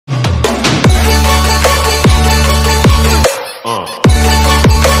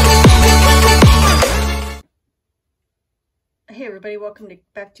everybody, welcome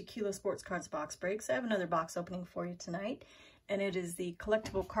back to Kilo Sports Cards Box Breaks. I have another box opening for you tonight, and it is the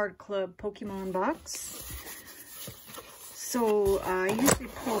Collectible Card Club Pokemon box. So I usually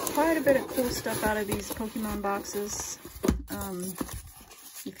pull quite a bit of cool stuff out of these Pokemon boxes.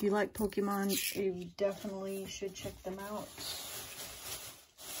 If you like Pokemon, you definitely should check them out.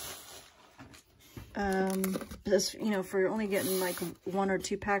 Just, you know, for only getting like 1 or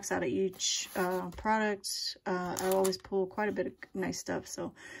 2 packs out of each product, I always pull quite a bit of nice stuff.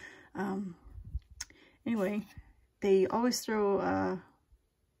 So anyway, they always throw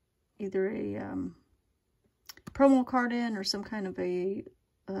either a promo card in or some kind of a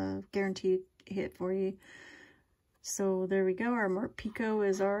guaranteed hit for you. So there we go. Our Morpeko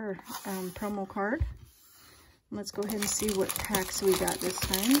is our promo card. Let's go ahead and see what packs we got this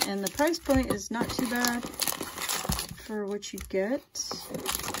time. And the price point is not too bad for what you get.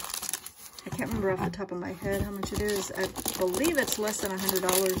 I can't remember off the top of my head how much it is. I believe it's less than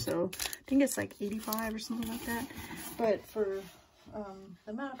 $100, so I think it's like 85 or something like that. But for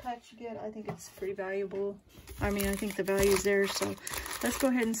the amount of packs you get, I think it's pretty valuable. I mean, I think the value is there. So let's go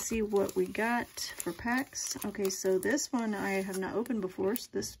ahead and see what we got for packs. Okay, so this one I have not opened before, so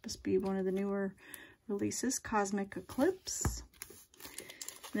this must be one of the newer releases. Cosmic Eclipse.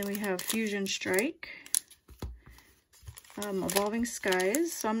 Then we have Fusion Strike. Evolving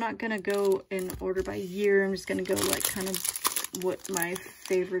Skies. So I'm not going to go in order by year. I'm just going to go like kind of what my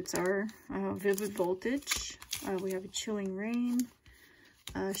favorites are. Vivid Voltage. We have a Chilling Rain.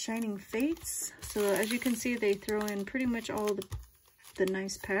 Shining Fates. So as you can see, they throw in pretty much all the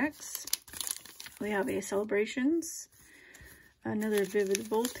nice packs. We have a Celebrations. Another Vivid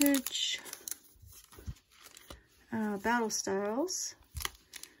Voltage. Battle Styles.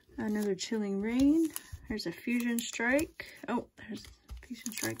 Another Chilling Rain. There's a Fusion Strike. Oh, there's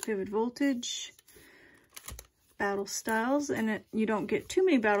Fusion Strike, Vivid Voltage. Battle Styles. And you don't get too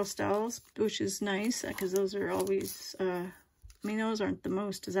many Battle Styles, which is nice, because those are always, I mean, those aren't the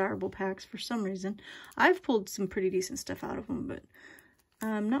most desirable packs for some reason. I've pulled some pretty decent stuff out of them, but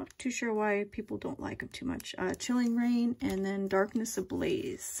I'm not too sure why people don't like them too much. Chilling Rain, and then Darkness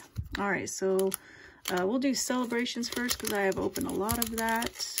Ablaze. Alright, so we'll do Celebrations first because I have opened a lot of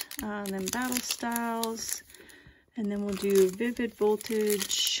that. Then Battle Styles. And then we'll do Vivid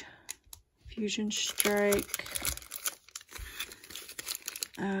Voltage, Fusion Strike,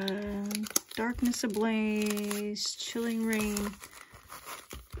 Darkness Ablaze, Chilling Rain,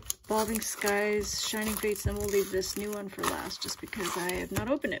 Evolving Skies, Shining Fates, and we'll leave this new one for last just because I have not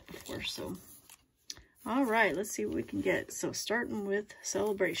opened it before. So, alright, let's see what we can get. So, starting with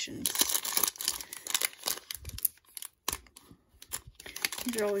Celebrations.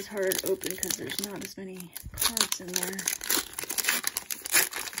 These are always hard to open because there's not as many cards in there.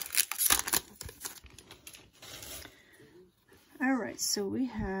 Alright, so we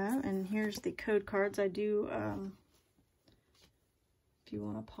have, and here's the code cards. I do, if you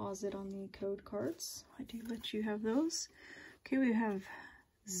want to pause it on the code cards, I do let you have those. Okay, we have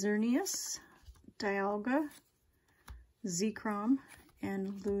Xerneas, Dialga, Zekrom,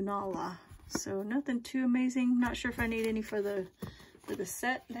 and Lunala. So nothing too amazing. Not sure if I need any for the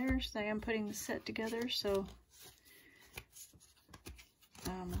set there, so I am putting the set together, so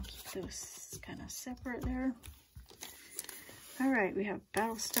I'll keep those kind of separate there. Alright, we have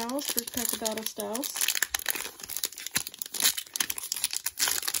Battle Styles, first pack of Battle Styles.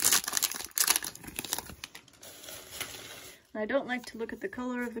 I don't like to look at the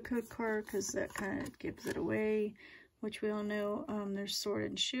color of the code card because that kind of gives it away, which we all know. There's Sword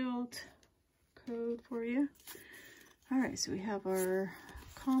and Shield code for you. Alright, so we have our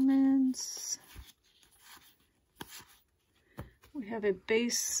commons. We have a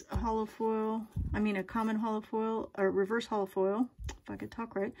base holofoil, a common holofoil, or reverse holofoil, if I could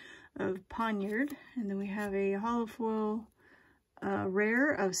talk right, of Poniard. And then we have a holofoil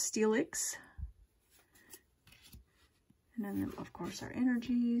rare of Steelix. And then, of course, our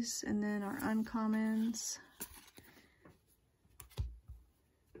energies, and then our uncommons.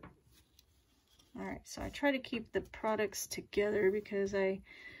 Alright, so I try to keep the products together because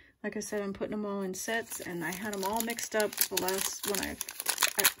like I said, I'm putting them all in sets, and I had them all mixed up when I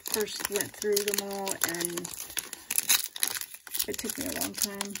first went through them all, and it took me a long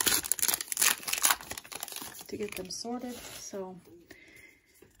time to get them sorted. So,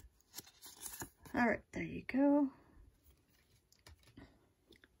 alright, there you go.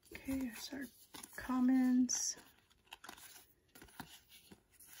 Okay, here's our commons.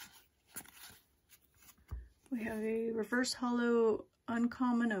 We have a reverse holo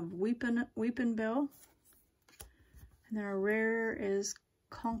uncommon of Weepin' Bell. And then our rare is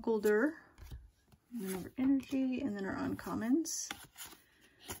Conkeldurr. And then our energy, and then our uncommons.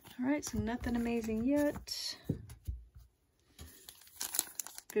 Alright, so nothing amazing yet.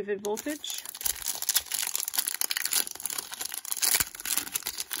 Vivid Voltage.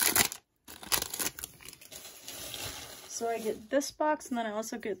 So I get this box, and then I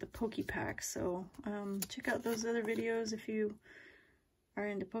also get the Poke Pack. So check out those other videos if you are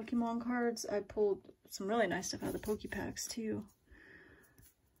into Pokemon cards. I pulled some really nice stuff out of the Poke Packs too.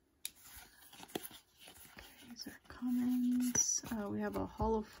 Okay, these are commons. We have a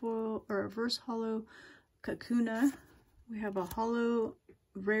hollow foil, or a reverse hollow Kakuna. We have a hollow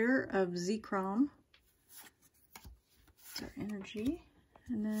rare of Zekrom. It's our energy.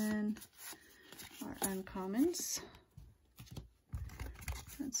 And then our uncommons.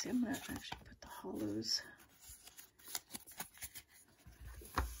 Let's see, I'm going to actually put the hollows.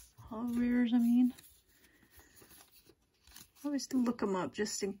 Hollow rares, I mean. Always look them up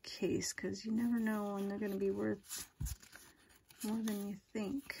just in case, because you never know when they're going to be worth more than you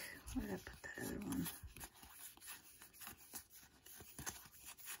think. Where did I put that other one?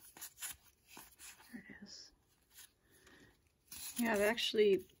 There it is. Yeah, I've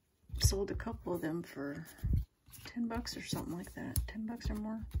actually sold a couple of them for $10 or something like that. $10 or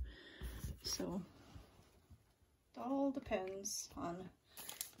more. So it all depends on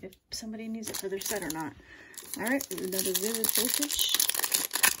if somebody needs it for their set or not. Alright, another Vivid Voltage.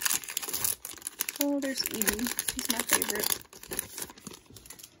 Oh, there's Eevee. He's my favorite.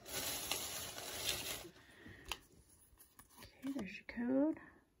 Okay, there's your code.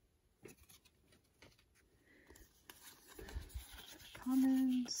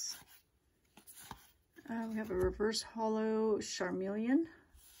 Commons. We have a reverse hollow Charmeleon.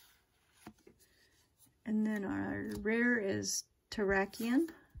 And then our rare is Terrakion.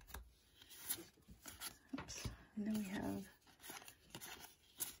 Oops. And then we have,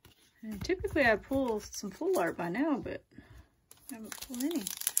 and typically I pull some full art by now, but I haven't pulled any.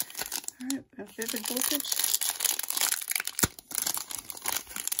 Alright, we have Vivid Voltage.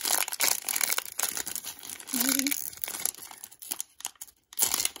 Maybe.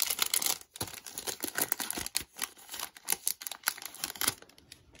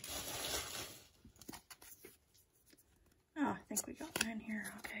 Oh, I think we got one in here.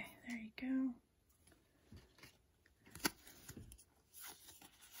 Okay, there you go.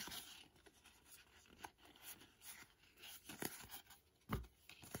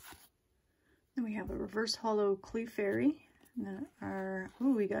 Then we have a reverse hollow Clefairy. And then our,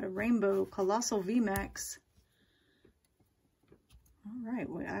 ooh, we got a rainbow Colossal VMAX. Alright,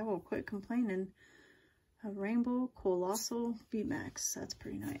 well, I will quit complaining. A rainbow Colossal VMAX. That's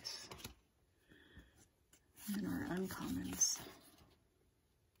pretty nice. And then our uncommons.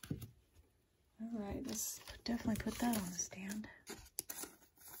 Alright, let's definitely put that on the stand.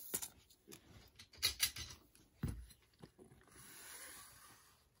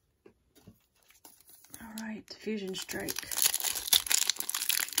 Alright, Fusion Strike.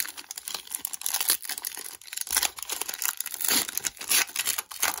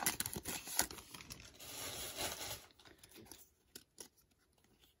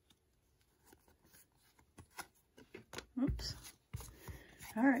 Oops.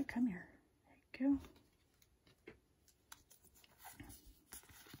 Alright, come here. There you go.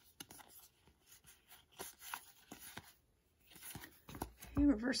 Okay,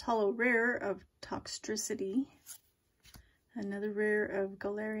 reverse hollow rare of Toxtricity. Another rare of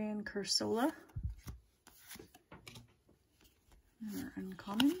Galarian Cursola. And our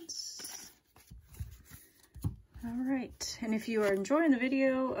uncommons. Alright, and if you are enjoying the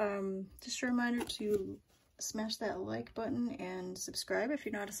video, just a reminder to smash that like button and subscribe if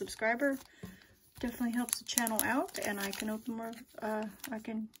you're not a subscriber. Definitely helps the channel out, and I can open more, I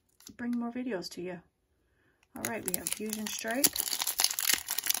can bring more videos to you. Alright, we have Fusion Strike.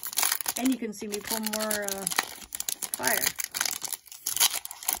 And you can see me pull more fire.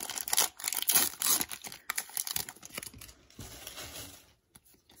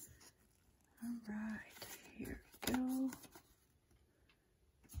 Alright, here we go.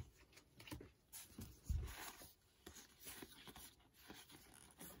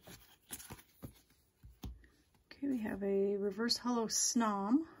 Okay, we have a reverse hollow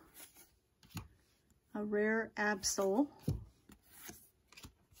Snom, a rare Absol,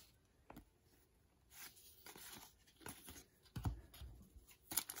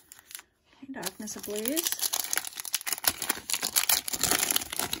 okay, Darkness Ablaze,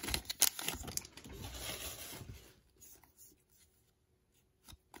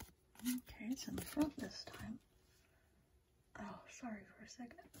 okay, it's in the front this time. Oh, sorry for a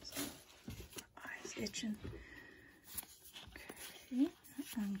second. Eyes itching. Okay,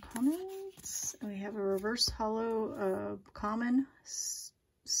 Uncommons. We have a reverse hollow common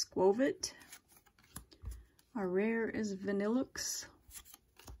Squovit. Our rare is Vanillux.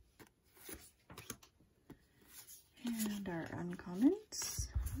 And our uncommons.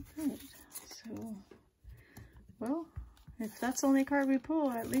 Alright, so, well, if that's the only card we pull,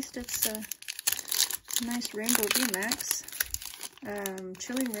 at least it's a nice Rainbow VMAX.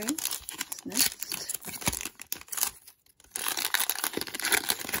 Chilling Rain is next.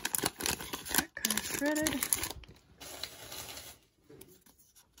 That card shredded.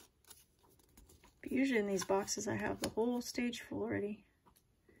 But usually in these boxes I have the whole stage full already.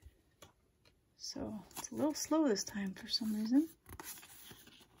 So it's a little slow this time for some reason.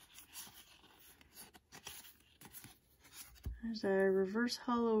 There's a reverse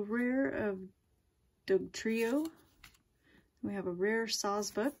hollow rare of Dugtrio. We have a rare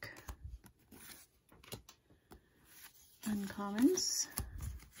Sawsbuck. Uncommons.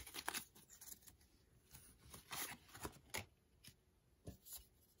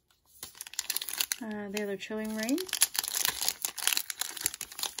 The other Chilling Rain.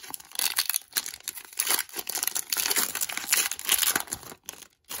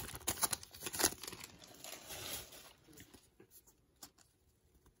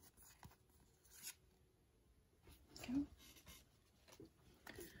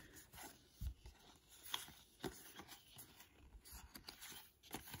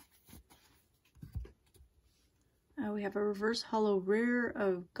 We have a reverse hollow rare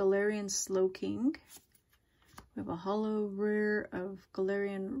of Galarian Slowking. We have a hollow rare of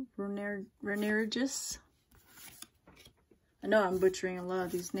Galarian Reneragus. I know I'm butchering a lot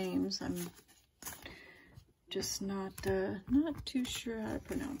of these names. I'm just not too sure how to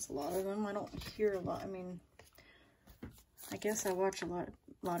pronounce a lot of them. I don't hear a lot. I mean, I guess I watch a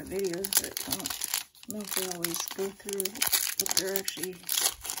lot of videos, but I don't know if they always go through what they're actually,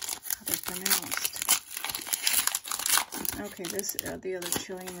 how they're pronounced. Okay, this the other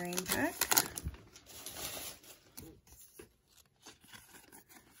Chilling Rain pack.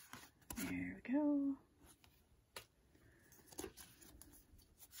 There we go.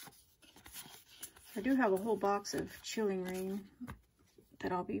 I do have a whole box of Chilling Rain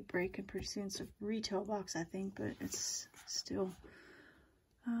that I'll be breaking pretty soon. It's a retail box, I think, but it's still...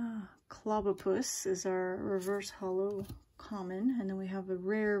 Clobopus is our reverse hollow common, and then we have a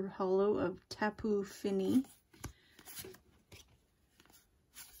rare hollow of Tapu Fini.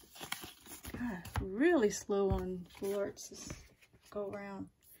 God, really slow on full arts this go around.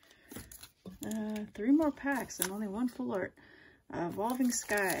 3 more packs and only 1 full art. Evolving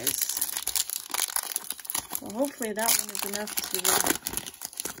Skies. Well, hopefully that one is enough to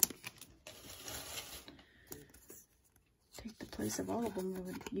take the place of all of them we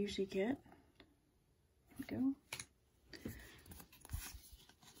would usually get. There we go.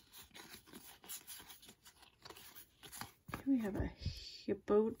 We have a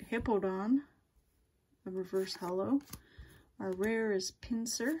Hippodon, a reverse hollow. Our rare is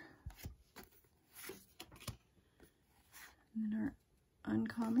Pinsir. And then our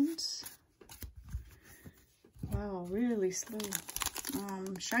uncommons. Wow, really slow.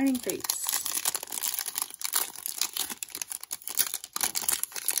 Shining Fates.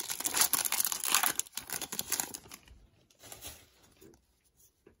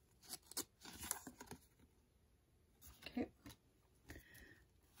 Okay.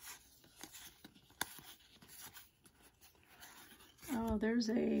 Oh, there's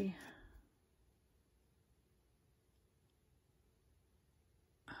a...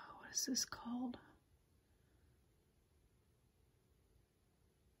 Oh, what is this called?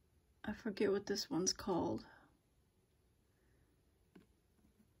 I forget what this one's called.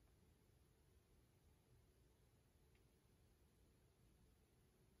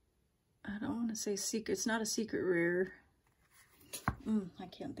 I don't want to say secret. It's not a secret rare. I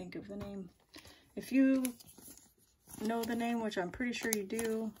can't think of the name. If you know the name, which I'm pretty sure you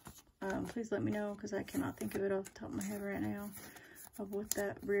do, please let me know, because I cannot think of it off the top of my head right now of what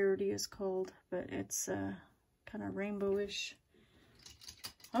that rarity is called, but it's kind of rainbowish.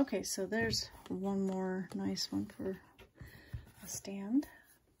 Okay, so there's one more nice one for a stand.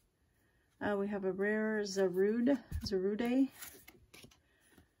 We have a rare Zarude,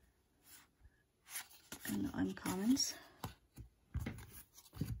 and the uncommons.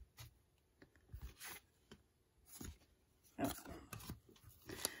 Oh.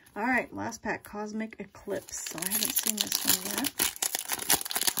 All right, last pack, Cosmic Eclipse. So I haven't seen this one yet.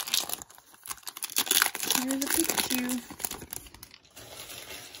 Here's a Pikachu.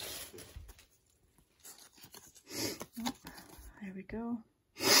 There we go.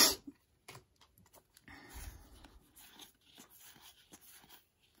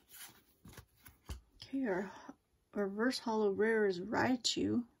 Okay, our reverse holo rare is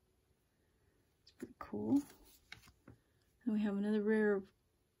Raichu. It's pretty cool. And we have another rare of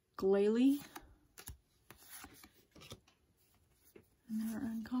Glalie. And there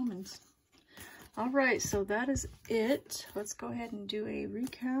are uncommons. Alright, so that is it. Let's go ahead and do a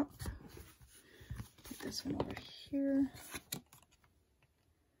recap. Put this one over here.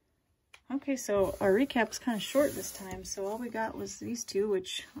 Okay, so our recap's kind of short this time. So all we got was these two,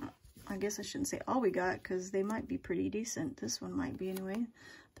 which I guess I shouldn't say all we got because they might be pretty decent. This one might be anyway,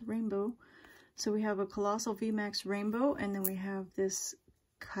 the rainbow. So we have a Colossal VMAX Rainbow, and then we have this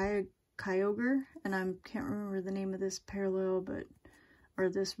Kyogre, and I can't remember the name of this parallel, but or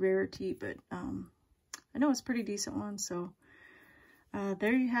this rarity, but I know it's a pretty decent one. So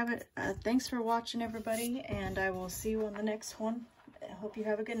there you have it. Thanks for watching, everybody, and I will see you on the next one. I hope you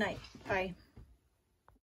have a good night. Bye.